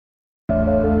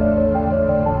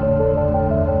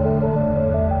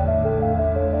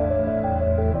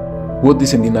What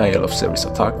is a denial of service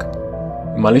attack?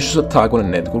 A malicious attack on a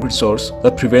network resource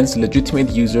that prevents legitimate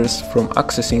users from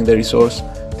accessing the resource,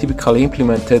 typically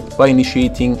implemented by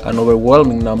initiating an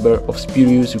overwhelming number of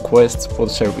spurious requests for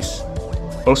the service,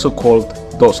 also called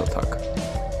DOS attack.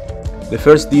 The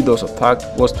first DDoS attack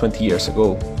was 20 years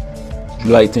ago,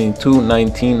 July 22,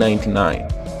 1999.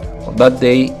 On that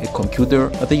day, a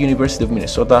computer at the University of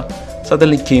Minnesota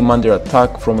suddenly came under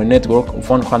attack from a network of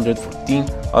 114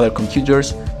 other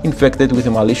computers infected with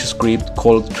a malicious script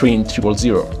called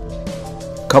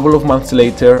Trin000. A couple of months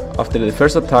later, after the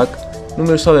first attack,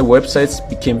 numerous other websites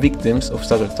became victims of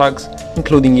such attacks,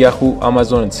 including Yahoo,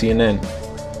 Amazon, and CNN.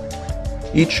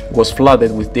 Each was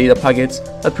flooded with data packets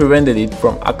that prevented it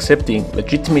from accepting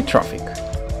legitimate traffic.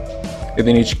 And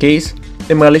in each case,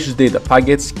 the malicious data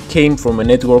packets came from a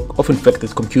network of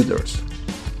infected computers.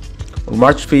 On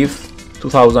March 5,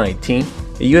 2018,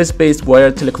 a US-based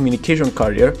wired telecommunication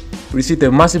carrier received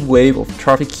a massive wave of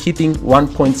traffic hitting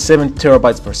 1.7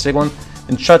 terabytes per second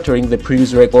and shattering the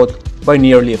previous record by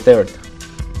nearly a third.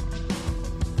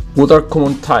 What are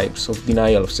common types of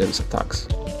denial of service attacks?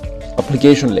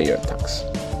 Application layer attacks.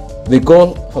 The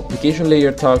goal of application layer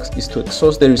attacks is to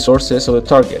exhaust the resources of the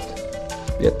target.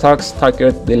 The attacks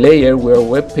target the layer where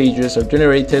web pages are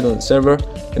generated on the server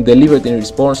and delivered in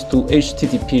response to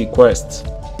HTTP requests.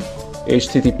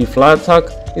 HTTP flood attack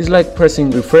is like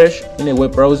pressing refresh in a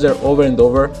web browser over and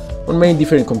over on many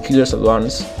different computers at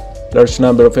once. Large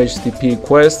number of HTTP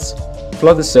requests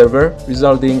flood the server,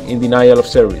 resulting in denial of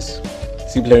service.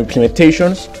 Simpler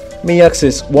implementations may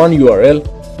access one URL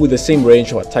with the same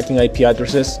range of attacking IP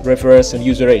addresses, referrers, and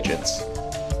user agents.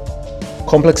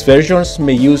 Complex versions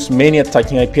may use many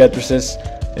attacking IP addresses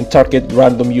and target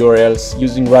random URLs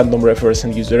using random referrers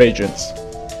and user agents.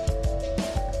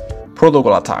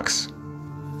 Protocol attacks.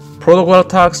 Protocol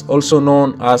attacks, also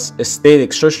known as state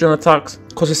exhaustion attacks,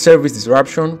 cause a service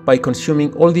disruption by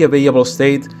consuming all the available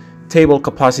state, table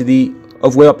capacity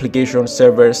of web application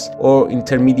servers or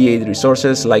intermediate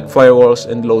resources like firewalls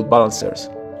and load balancers.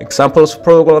 Examples of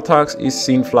protocol attacks is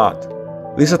SYN flood.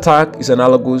 This attack is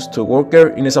analogous to a worker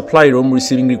in a supply room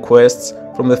receiving requests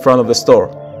from the front of the store.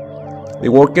 The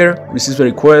worker receives a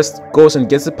request, goes and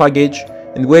gets the package,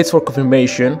 and waits for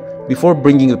confirmation before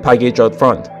bringing the package out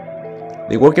front.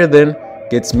 The worker then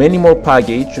gets many more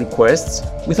package requests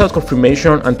without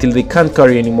confirmation until they can't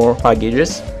carry any more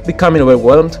packages, becoming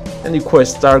overwhelmed, and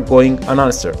requests start going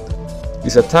unanswered.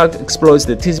 This attack exploits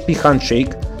the TCP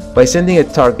handshake by sending a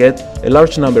target a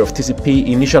large number of TCP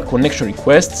initial connection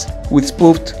requests with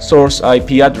spoofed source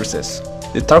IP addresses.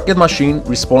 The target machine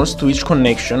responds to each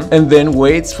connection and then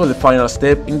waits for the final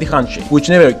step in the handshake, which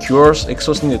never occurs,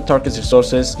 exhausting the target's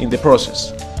resources in the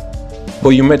process.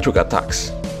 Volumetric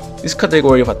attacks. This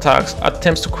category of attacks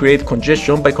attempts to create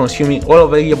congestion by consuming all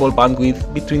available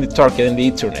bandwidth between the target and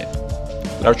the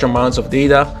Ethernet. Large amounts of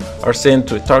data are sent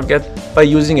to a target by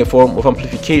using a form of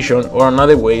amplification or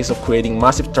another ways of creating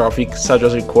massive traffic, such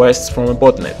as requests from a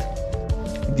botnet.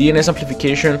 DNS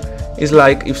amplification is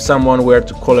like if someone were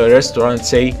to call a restaurant and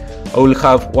say, "I will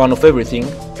have one of everything,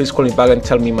 please call me back and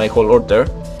tell me my whole order,"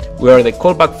 where the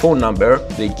callback phone number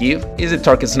they give is the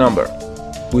target's number.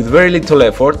 With very little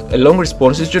effort, a long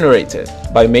response is generated.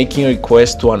 By making a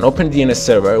request to an open DNS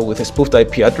server with a spoofed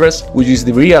IP address, which is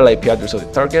the real IP address of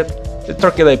the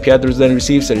target IP address then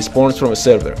receives a response from a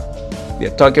server. The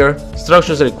attacker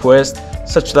structures a request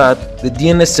such that the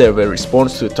DNS server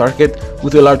responds to the target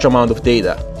with a large amount of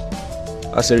data.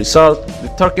 As a result, the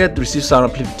target receives an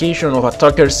amplification of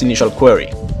attacker's initial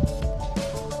query.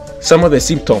 Some of the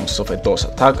symptoms of a DOS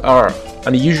attack are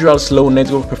unusual slow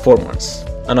network performance,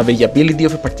 unavailability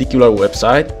of a particular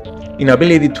website,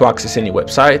 inability to access any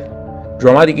website,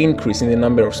 dramatic increase in the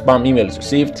number of spam emails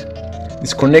received,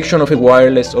 disconnection of a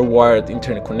wireless or wired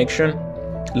internet connection,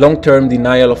 long-term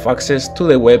denial of access to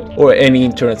the web or any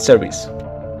internet service.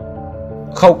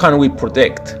 How can we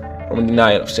protect from a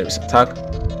denial of service attack?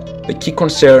 The key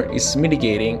concern is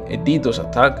mitigating a DDoS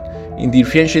attack in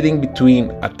differentiating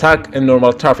between attack and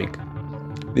normal traffic.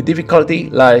 The difficulty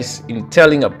lies in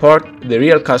telling apart the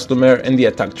real customer and the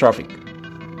attack traffic.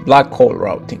 Black hole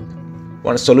routing.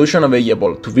 One solution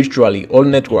available to virtually all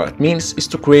network admins is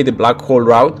to create a black hole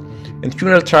route and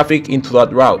funnel traffic into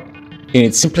that route. In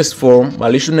its simplest form,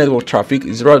 malicious network traffic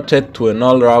is routed to a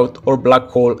null route or black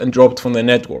hole and dropped from the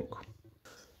network.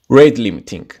 Rate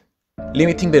limiting.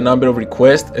 Limiting the number of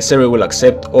requests a server will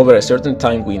accept over a certain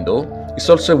time window is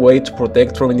also a way to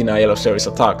protect from denial of service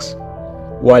attacks.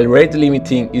 While rate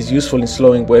limiting is useful in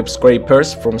slowing web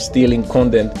scrapers from stealing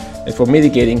content and for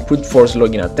mitigating brute force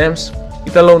login attempts,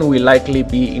 it alone will likely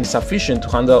be insufficient to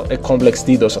handle a complex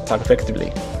DDoS attack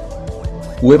effectively.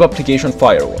 Web application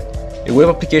firewall. A web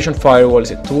application firewall is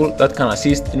a tool that can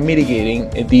assist in mitigating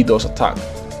a DDoS attack.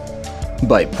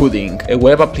 By putting a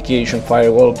web application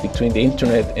firewall between the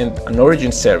internet and an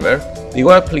origin server, the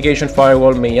web application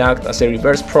firewall may act as a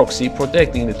reverse proxy,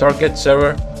 protecting the target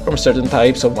server from certain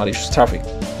types of malicious traffic.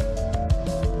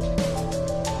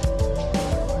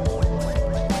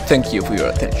 Thank you for your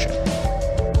attention.